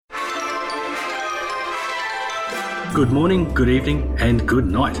Good morning, good evening, and good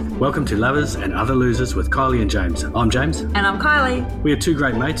night. Welcome to Lovers and Other Losers with Kylie and James. I'm James. And I'm Kylie. We are two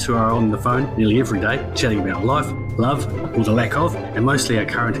great mates who are on the phone nearly every day, chatting about life, love, or the lack of, and mostly our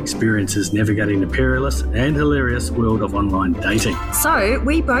current experiences navigating the perilous and hilarious world of online dating. So,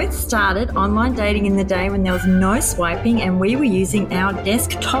 we both started online dating in the day when there was no swiping and we were using our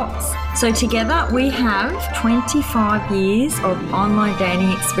desktops. So together we have 25 years of online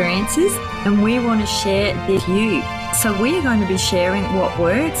dating experiences and we want to share this with you. So we are going to be sharing what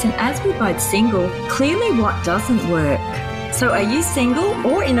works, and as we're both single, clearly what doesn't work. So are you single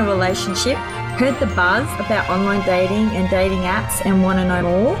or in a relationship, heard the buzz about online dating and dating apps and want to know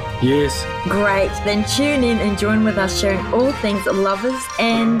more? Yes. Great, then tune in and join with us sharing all things lovers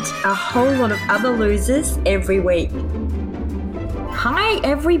and a whole lot of other losers every week. Hi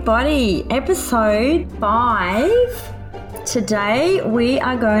everybody, episode 5. Today we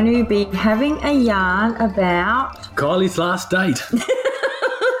are going to be having a yarn about Kylie's last date.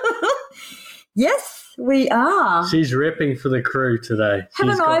 Yes, we are. She's repping for the crew today.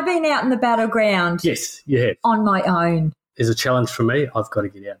 Haven't I been out in the battleground? Yes, you have. On my own. There's a challenge for me. I've got to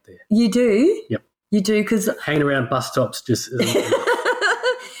get out there. You do? Yep. You do, because hanging around bus stops just isn't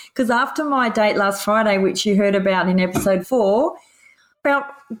because after my date last Friday, which you heard about in episode 4, felt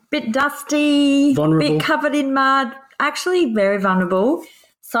a bit dusty, vulnerable, bit covered in mud, actually very vulnerable.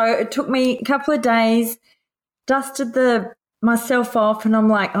 So it took me a couple of days, dusted myself off, and I'm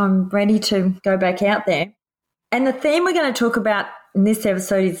like, I'm ready to go back out there. And the theme we're going to talk about in this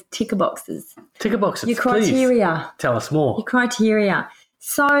episode is ticker boxes. Ticker boxes, your criteria. Please. Tell us more. Your criteria.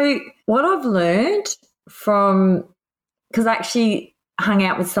 So what I've learned because I actually hung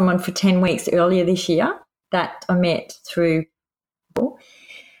out with someone for 10 weeks earlier this year that I met through,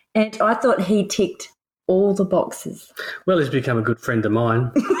 and I thought he ticked all the boxes. Well, he's become a good friend of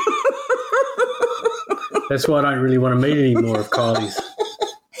mine. That's why I don't really want to meet any more of Kylie's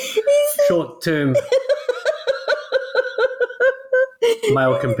short-term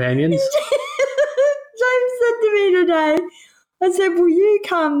male companions. James said to me today, I said, will you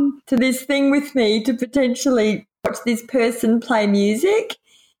come to this thing with me to potentially watch this person play music?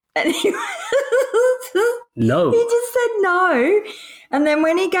 And he no. He just said no. And then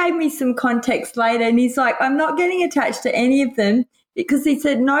when he gave me some context later, and he's like, I'm not getting attached to any of them, because he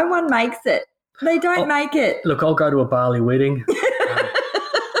said no one makes it. They don't make it. Look, I'll go to a Bali wedding,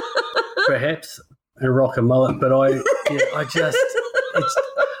 perhaps, and rock a mullet, but I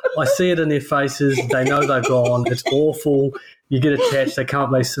see it in their faces. They know they're gone. It's awful. You get attached. They come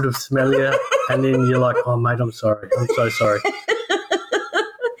up, they sort of smell you, and then you're like, oh, mate, I'm sorry. I'm so sorry.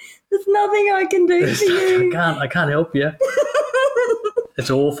 There's nothing I can do for you. I can't help you. It's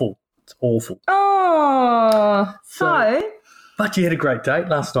awful. It's awful. Oh, so. But you had a great date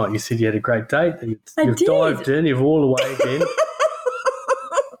last night. You said you had a great date. You've dived in. You've all away again.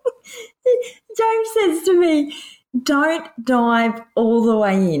 James says to me, don't dive all the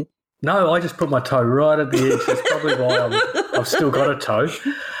way in. No, I just put my toe right at the edge. That's probably why I've still got a toe.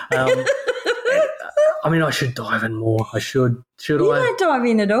 I mean, I should dive in more. I should. Should I? You don't dive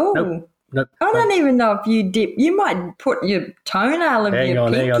in at all. Nope. I don't even know if you dip. You might put your toenail of your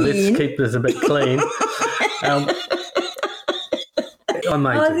pinky Hang on. Let's keep this a bit clean. I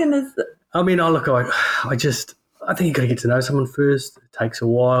think you've got to get to know someone first. It takes a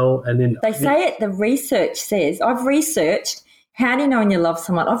while, and then they say it. The research says, I've researched. How do you know when you love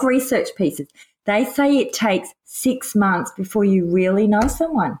someone? I've researched pieces. They say it takes 6 months before you really know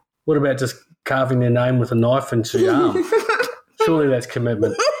someone. What about just carving their name with a knife into your arm? Surely that's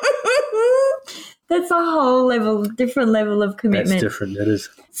commitment. That's a whole different level of commitment. That's different, that is.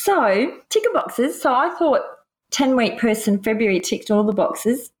 So, ticker boxes. So I thought 10-week person, February, ticked all the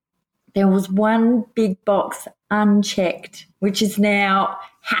boxes. There was one big box unchecked, which is now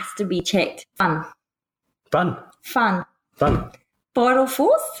has to be checked. Fun. Vital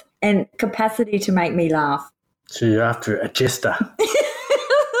force and capacity to make me laugh. So you're after a jester.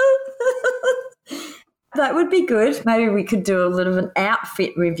 That would be good. Maybe we could do a little of an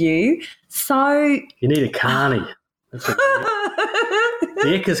outfit review. So you need a carny. That's what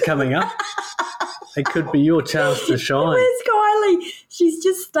the Eka's coming up. It could be your chance to shine. Where's Kylie? She's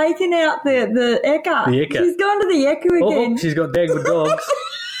just staking out the Eka. The Eka. She's gone to the Eka again. Oh, she's got Dag with dogs.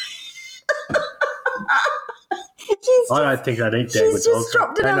 I don't think they'd eat Dag with dogs. She's just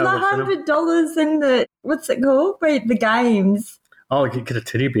dropped another $100 in the, what's it called? The games. Oh, you get a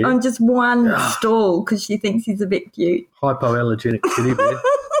teddy bear. On just one stall because she thinks he's a bit cute. Hypoallergenic teddy bear.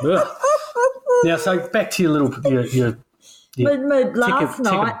 Now, so back to your little my last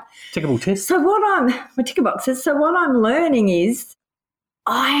night. Tickable test. So my ticker boxes. So what I'm learning is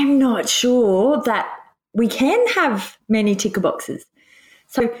I'm not sure that we can have many ticker boxes.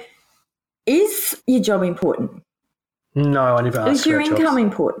 So is your job important? No, I never asked. Is your income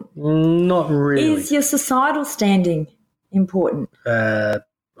important? Not really. Is your societal standing important?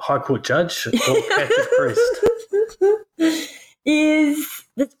 High Court judge or Catholic priest?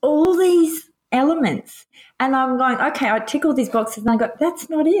 There's all these elements. And I'm going, okay, I tick all these boxes and I go, that's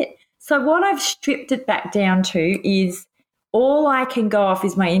not it. So what I've stripped it back down to is all I can go off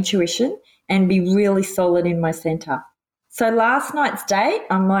is my intuition and be really solid in my centre. So last night's date,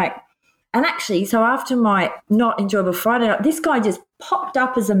 I'm like, and actually, so after my not enjoyable Friday night, this guy just popped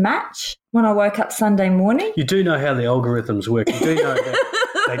up as a match when I woke up Sunday morning. You do know how the algorithms work. You do know that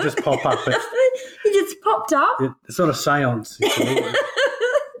they just pop up. He just popped up. It's not a seance.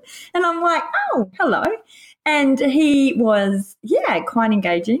 And I'm like, oh, hello. And he was, quite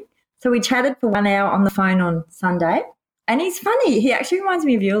engaging. So we chatted for 1 hour on the phone on Sunday. And he's funny. He actually reminds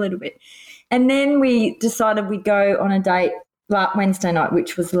me of you a little bit. And then we decided we'd go on a date Wednesday night,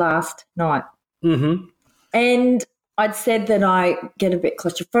 which was last night. Mm-hmm. And I'd said that I get a bit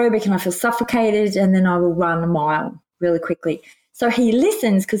claustrophobic and I feel suffocated and then I will run a mile really quickly. So he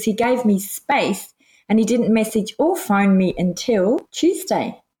listens because he gave me space and he didn't message or phone me until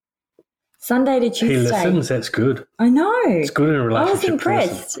Tuesday. Sunday to Tuesday. He listens, that's good. I know. It's good in a relationship. I was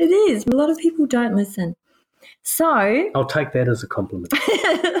impressed. It is. A lot of people don't listen. So I'll take that as a compliment.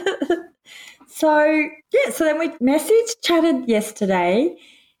 So then we chatted yesterday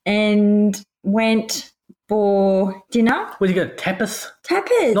and went for dinner. Where'd you go? Tapas?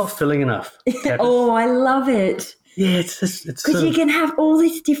 Tapas. Not filling enough. Tapas. Oh, I love it. Yeah, it's because you can have all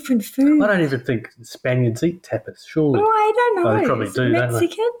this different food. I don't even think Spaniards eat tapas, surely. Oh, I don't know. Oh, they probably do,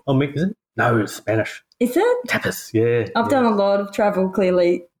 Mexican? Don't they? Oh, is it? No, it's Spanish. Is it? Tapas, yeah. I've done a lot of travel,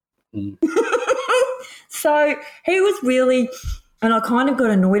 clearly. Mm. So he was really... And I kind of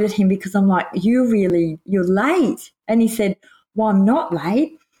got annoyed at him because I'm like, you're late. And he said, well, I'm not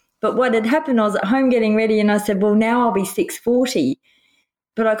late. But what had happened, I was at home getting ready and I said, well, now I'll be 6:40.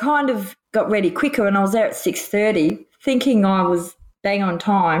 But I kind of got ready quicker and I was there at 6:30 thinking I was bang on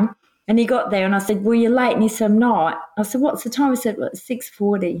time. And he got there and I said, well, you're late. And he said, I'm not. I said, what's the time? He said, well, it's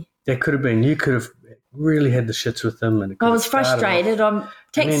 6:40. That could have been. You could have really had the shits with them. And I was frustrated. I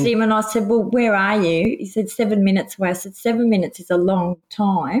texted him and I said, well, where are you? He said 7 minutes away. I said 7 minutes is a long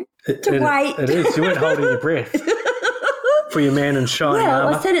time to wait. It is. You weren't holding your breath for your man in shining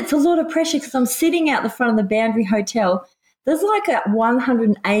armour. I said it's a lot of pressure because I'm sitting out the front of the Boundary Hotel. There's like a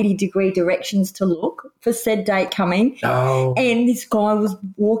 180-degree directions to look for said date coming. Oh. And this guy was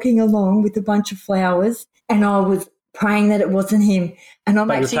walking along with a bunch of flowers and I was praying that it wasn't him. And I'm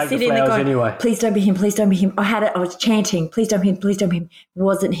actually sitting there going, anyway. Please don't be him, please don't be him. I was chanting, please don't be him, please don't be him. It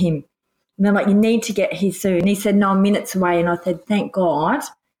wasn't him. And I'm like, you need to get here soon. He said, no, I'm minutes away. And I said, thank God,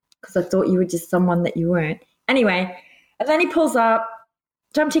 because I thought you were just someone that you weren't. Anyway, and then he pulls up,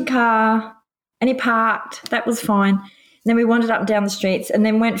 jumped in car, and he parked. That was fine. And then we wandered up and down the streets and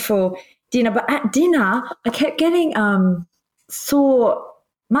then went for dinner. But at dinner, I kept getting sore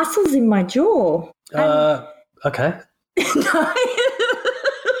muscles in my jaw. Okay. No.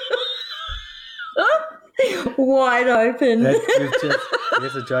 Wide open.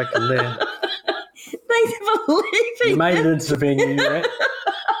 There's a joke in there. Thanks for leaving. You made it into the venue you're at.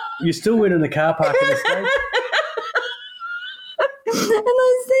 You still went in the car park in the States. And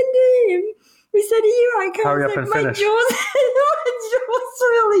I said to him, we said, are you okay? Hurry up and finish. My jaw's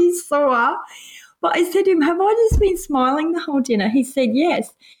really sore. But I said to him, have I just been smiling the whole dinner? He said,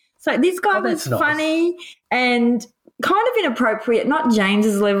 yes. So this guy was funny and kind of inappropriate, not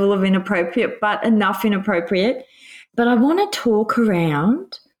James's level of inappropriate, but enough inappropriate. But I want to talk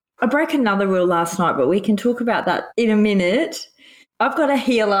around. I broke another rule last night, but we can talk about that in a minute. I've got a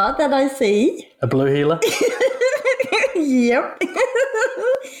healer that I see. A blue healer? Yep.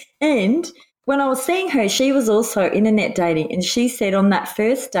 And when I was seeing her, she was also internet dating, and she said on that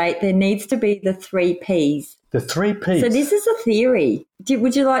first date there needs to be the 3 Ps. The 3 Ps? So this is a theory.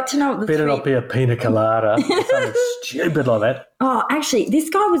 Would you like to know what the Better not be a pina colada or something stupid like that. Oh, actually, this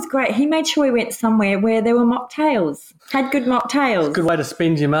guy was great. He made sure we went somewhere where there were mocktails. Had good mocktails. It's a good way to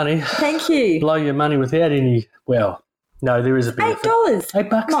spend your money. Thank you. Blow your money without any, well, no, there is a benefit. $8. $8?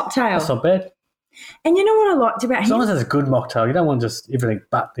 Mocktail. That's not bad. And you know what I liked about him? As long as it's a good mocktail, you don't want just everything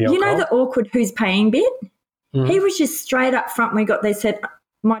but the alcohol. You know the awkward who's paying bit? Mm. He was just straight up front when we got there, said,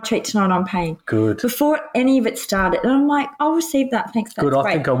 my treat tonight, I'm paying. Good. Before any of it started. And I'm like, I'll receive that. Thanks. That's good. great.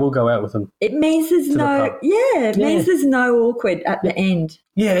 I think I will go out with him. It means there's means there's no awkward at the end.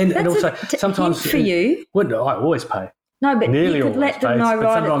 Yeah, and also sometimes for you. Well, I always pay. No, but Nearly you could let them know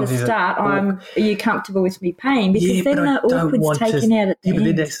right at the start, are you comfortable with me paying? Because then the awkward's taken out at the end. Yeah, but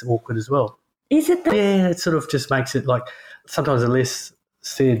then that's awkward as well. Is it that? Yeah, it sort of just makes it like sometimes the less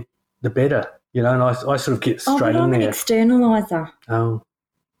said, the better, and I sort of get straight but in I'm there. an externaliser. Oh,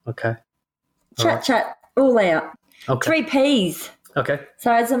 okay. Chat, all out. Okay. 3 Ps. Okay.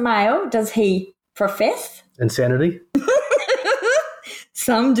 So as a male, does he profess? Insanity?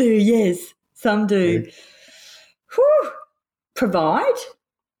 Some do, yes. Some do. Yeah. Whew. Provide.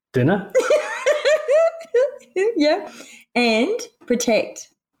 Dinner? Yeah. And protect.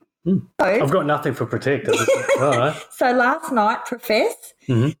 So, I've got nothing for protect. All right. so last night, profess,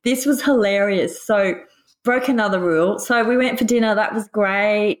 Mm-hmm. this was hilarious. So broke another rule. So we went for dinner. That was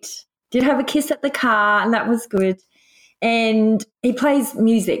great. Did have a kiss at the car, and that was good. And he plays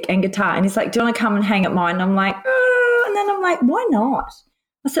music and guitar, and he's like, do you want to come and hang at mine? And I'm like, and then I'm like, why not?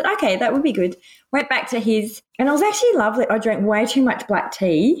 I said, okay, that would be good. Went back to his, and it was actually lovely. I drank way too much black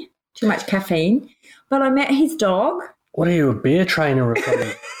tea, too much caffeine, but I met his dog. What are you, a beer trainer or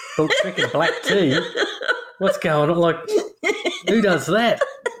something? Drinking black tea? What's going on? Like, who does that?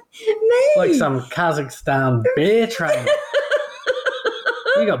 Me. Like some Kazakhstan bear trainer.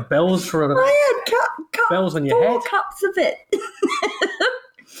 You got bells for it. I had Bells on your 4 hat. cups of it.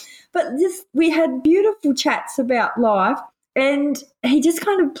 But we had beautiful chats about life, and he just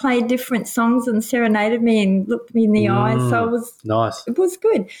kind of played different songs and serenaded me and looked me in the eyes. So Nice. it was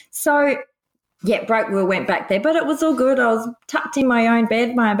good. So yeah, broke rule, went back there, but it was all good. I was tucked in my own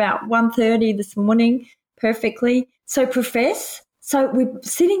bed by about 1:30 this morning, perfectly. So profess. So we're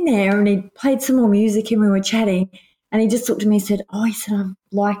sitting there, and he played some more music, and we were chatting, and he just looked at me and said, I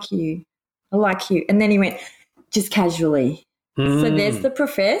like you. I like you. And then he went, just casually. So there's the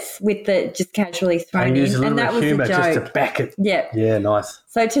profess with the just casually thrown in, and that was humour a joke. just to back it. Yeah. Yeah, nice.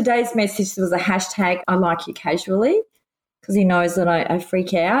 So today's message was a hashtag, I like you casually, because he knows that I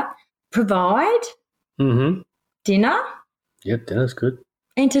freak out. Provide. Mm-hmm. Dinner. Yep, dinner's good.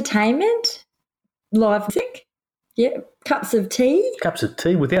 Entertainment. Live music. Yeah. Cups of tea. Cups of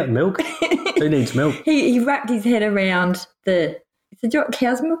tea without milk. Who needs milk? He wrapped his head around he said, do you want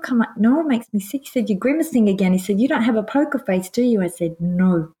cow's milk? I'm like, no, it makes me sick. He said, you're grimacing again. He said, you don't have a poker face, do you? I said,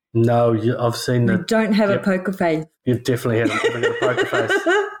 no. No, I've seen I that. don't have a poker face. You've definitely had a poker face.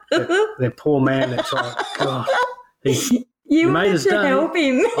 that poor man, that's like, God. You made wanted his to day. help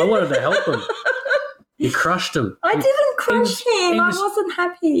him. I wanted to help him. You crushed him. I didn't crush him. I was- wasn't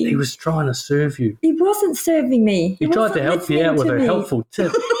happy. He was trying to serve you. He wasn't serving me. He tried to help you out with a helpful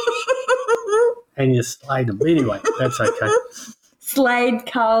tip. And you slayed him. Anyway, that's okay. Slayed,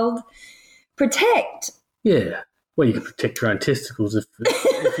 culled. Protect. Yeah. Well, you can protect your own testicles if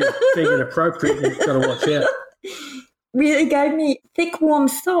you're being inappropriate. You've got to watch out. Really gave me thick, warm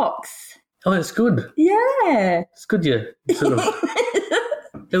socks. Oh, that's good. Yeah. It's good you sort of...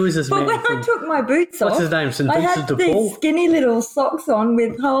 Who is this But man? when I took my boots off, What's his name? St. I Vincent had de Paul? these skinny little socks on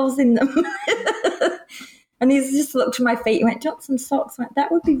with holes in them. And he's just looked at my feet and went, do you want some socks? I went,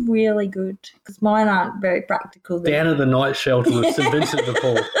 that would be really good, because mine aren't very practical. Down at the night shelter with St. Vincent de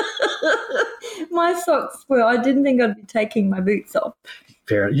Paul. My socks were, I didn't think I'd be taking my boots off.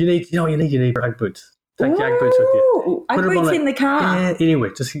 Fair. You need Ugg boots. Take the Ugg boots with you. Ooh, Ugg boots in the car. Yeah, anyway,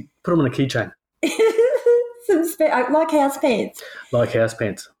 just put them on a keychain. Like house pants. Like house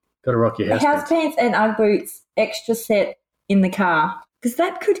pants. Got to rock your house pants. House pants and Ugg boots, extra set in the car, because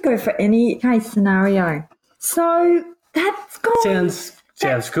that could go for any case scenario. So that's gone.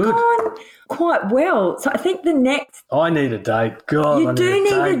 Sounds good. Gone quite well. So I think the next. I need a date. God, You do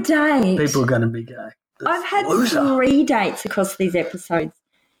need a date. People are going to be gay. I've had 3 dates across these episodes.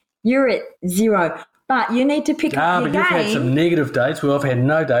 You're at 0. But you need to pick up your but you've had game. some negative dates. Well, I've had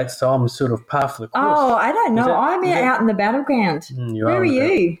no dates, so I'm sort of par for the course. Oh, I don't know. I'm is that- out in the battleground. Where are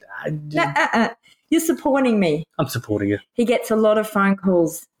you? You're supporting me. I'm supporting you. He gets a lot of phone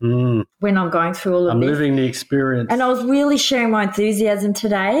calls when I'm going through all of I'm this. living the experience. And I was really sharing my enthusiasm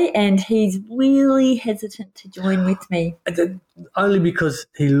today, and he's really hesitant to join with me. Only because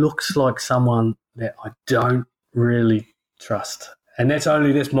he looks like someone that I don't really trust. And that's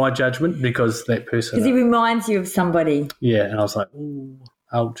my judgment, because that person... Because he reminds you of somebody. Yeah, and I was like, ooh,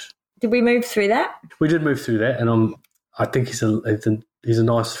 ouch. Did we move through that? We did move through that, and I think he's a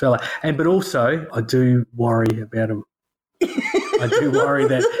nice fella. But also, I do worry about him. I do worry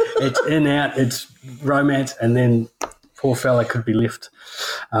that it's in, out, it's romance, and then poor fella could be left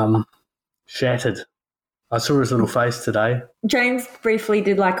shattered. I saw his little face today. James briefly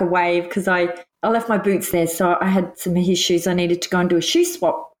did like a wave, because I left my boots there, so I had some of his shoes. I needed to go and do a shoe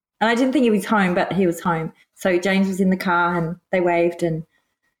swap. And I didn't think he was home, but he was home. So James was in the car and they waved, and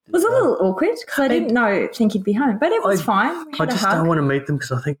it was a little awkward because I didn't think he'd be home. But it was fine. We I had a just hug. don't want to meet them,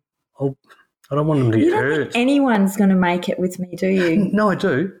 because I think I'll I don't want them to You get don't hurt. think anyone's going to make it with me, do you? No, I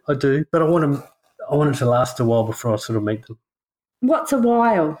do, but I want it to last a while before I sort of meet them. What's a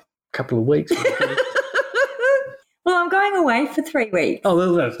while? A couple of weeks. Well, I'm going away for 3 weeks. Oh,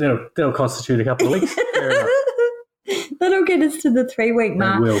 that'll constitute a couple of weeks. Fair enough. That'll get us to the 3-week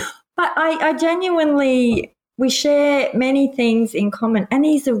mark. It will. But I genuinely, we share many things in common, and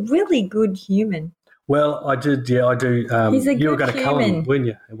he's a really good human. Well, I did. Yeah, I do. He's a you were good going to come on, weren't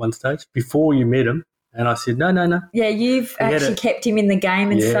you, at one stage before you met him? And I said, no. Yeah, you've actually kept him in the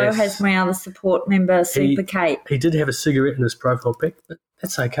game, and so Yes. has my other support member, Super Kate. He did have a cigarette in his profile pic, but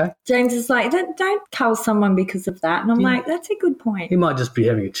that's okay. James is like, don't cull someone because of that. And I'm like, that's a good point. He might just be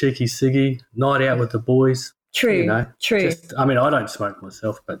having a cheeky ciggy, night out with the boys. True, You know, true. I mean, I don't smoke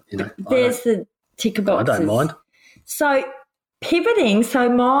myself, but, you know. There's the ticker I boxes. don't mind. So pivoting,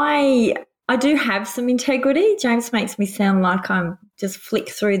 I do have some integrity. James makes me sound like I'm just flick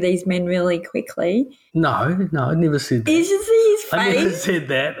through these men really quickly. No, I never said that. You should see his I never face. said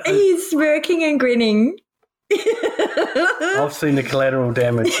that. He's smirking and grinning. I've seen the collateral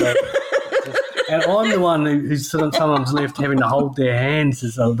damage. So. And I'm the one who's sometimes left having to hold their hands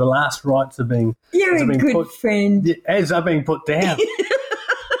as the last rites are being You're as a are being good friend. as they're being put down.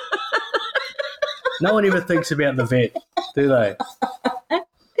 No one ever thinks about the vet, do they?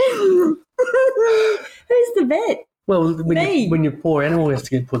 Who's the vet? Well, Me. when your poor animal has to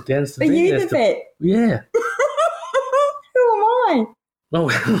get put down, it's the Are vet. you has the to- vet? Yeah. Who am I? Oh,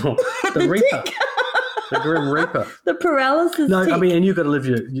 the Reaper. The Grim Reaper. The paralysis No, tick. I mean, and you've got to live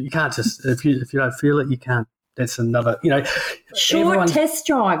you can't just, if you don't feel it, you can't. That's another, Short everyone's- test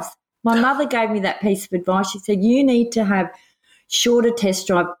drives. My mother gave me that piece of advice. She said, you need to have shorter test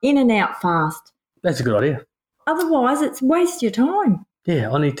drive, in and out fast. That's a good idea. Otherwise, it's waste your time.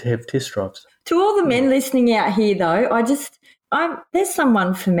 Yeah, I need to have test drives. To all the men listening out here, though, there's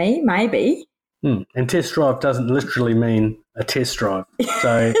someone for me, maybe. And test drive doesn't literally mean a test drive.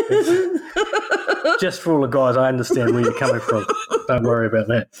 So it's, just for all the guys, I understand where you're coming from. Don't worry about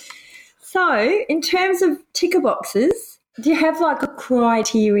that. So, in terms of ticker boxes, do you have like a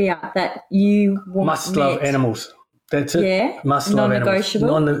criteria that you want? Must love met? animals. That's it. Yeah? Must love animals.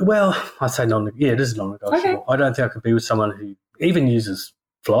 Non-negotiable? Well, I say it is non-negotiable. Okay. I don't think I could be with someone who even uses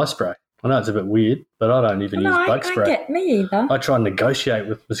fly spray. I know it's a bit weird, but I don't even use I bug don't spray. get me either. I try and negotiate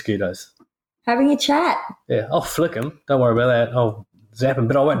with mosquitoes. Having a chat. Yeah, I'll flick them. Don't worry about that. I'll zap them,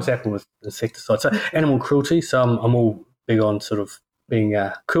 but I won't zap them with insecticide. So animal cruelty. So I'm all big on sort of being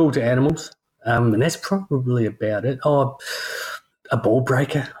cruel to animals, and that's probably about it. Oh, a ball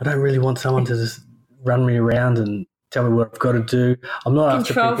breaker. I don't really want someone to just run me around and tell me what I've got to do. I'm not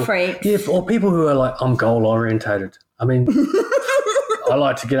Control after people. freaks. Yeah, or people who are like, I'm goal orientated. I mean, I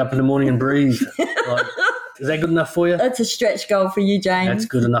like to get up in the morning and breathe. Like, is that good enough for you? That's a stretch goal for you, James. That's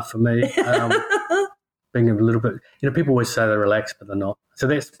good enough for me. Being a little bit, people always say they're relaxed, but they're not. So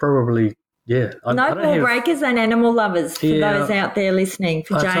that's probably, yeah. I No don't ball have, breakers and animal lovers for Yeah. those out there listening.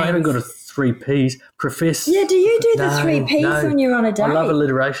 For so James. I haven't got a 3 Ps. Profess. Yeah, do you do the No, 3 Ps no. when you're on a date? I love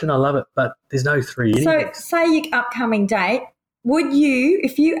alliteration. I love it, but there's no 3 So, anything. say your upcoming date, would you,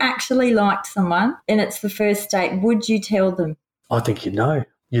 if you actually liked someone and it's the first date, would you tell them? I think you'd know.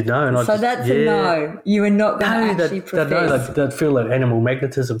 You'd know. And So that's a no. You are not going to actually they'd know. profess. They'd feel that animal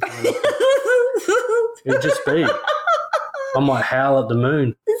magnetism. It'd just be. I might howl at the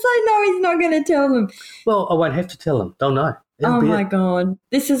moon. So no, he's not going to tell them. Well, I won't have to tell them. They'll know. It'll Oh be my it. God.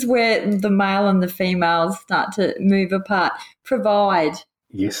 This is where the male and the females start to move apart. Provide.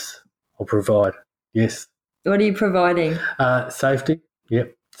 Yes, I'll provide. Yes. What are you providing? Safety.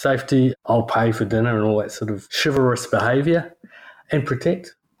 Yep. Safety. I'll pay for dinner and all that sort of chivalrous behaviour. And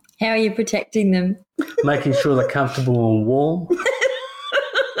protect. How are you protecting them? Making sure they're comfortable and warm.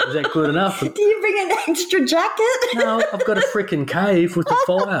 Is that good enough? Do you bring an extra jacket? No, I've got a freaking cave with a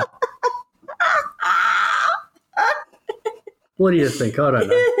fire. What do you think? I don't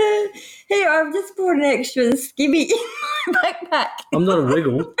know. Here, I've just brought an extra skivvy in my backpack. I'm not a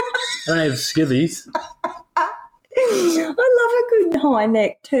wiggle. I don't have skivvies. I love a good high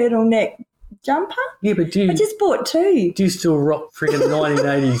neck turtleneck jumper. Yeah, but I just bought 2. do you still rock freaking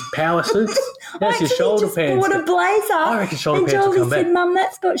 1980s power suits? I That's your actually shoulder just pads. bought a blazer. I reckon shoulder and pads will Jolie come said, back. Mum,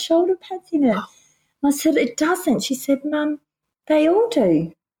 that's got shoulder pads in it. And I said, it doesn't. She said, Mum, they all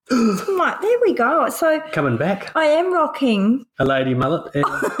do. So I'm like, there we go. So Coming back. I am rocking, A lady mullet. And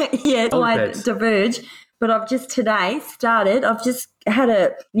yeah, Shoulder I pads. diverge, but I've just today started, I've just had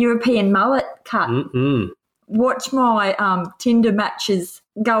a European mullet cut. Watch my Tinder matches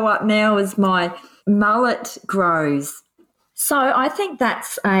go up now as my mullet grows. So I think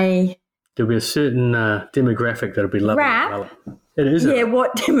that's a there'll be a certain demographic that'll be loving that Wrap. mullet. It is. Yeah,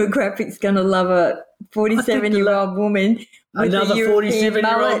 what demographic's going to love a 47-year-old woman with another a European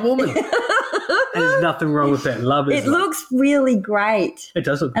 47-year-old mullet? woman. There's nothing wrong with that. Love is It looks really great. It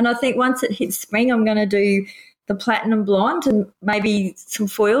doesn't. And I think once it hits spring, I'm going to do the platinum blonde and maybe some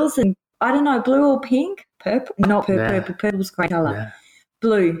foils and, I don't know, blue or pink? Purple? Not purple. Purple's a great colour. Nah.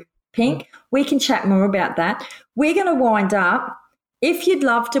 Blue, pink. We can chat more about that. We're going to wind up. If you'd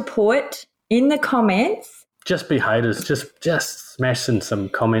love to put in the comments. Just be haters. Just smash in some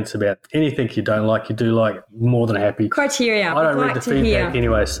comments about anything you don't like, you do like, more than happy. Criteria. I don't read the feedback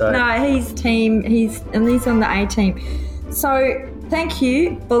anyway, so. No, he's on the A team. So thank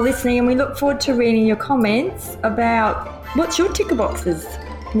you for listening, and we look forward to reading your comments about what's your ticker boxes.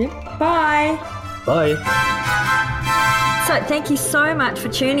 Yeah. Bye. Bye. So thank you so much for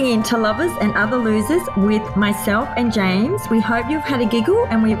tuning in to Lovers and Other Losers with myself and James. We hope you've had a giggle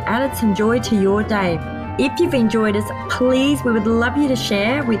and we've added some joy to your day. If you've enjoyed us, please, we would love you to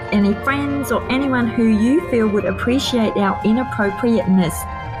share with any friends or anyone who you feel would appreciate our inappropriateness.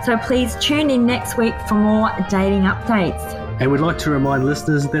 So please tune in next week for more dating updates. And we'd like to remind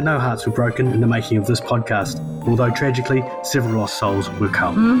listeners that no hearts were broken in the making of this podcast, although tragically, several lost souls were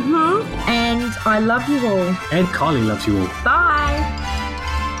culled. And I love you all. And Kylie loves you all. Bye.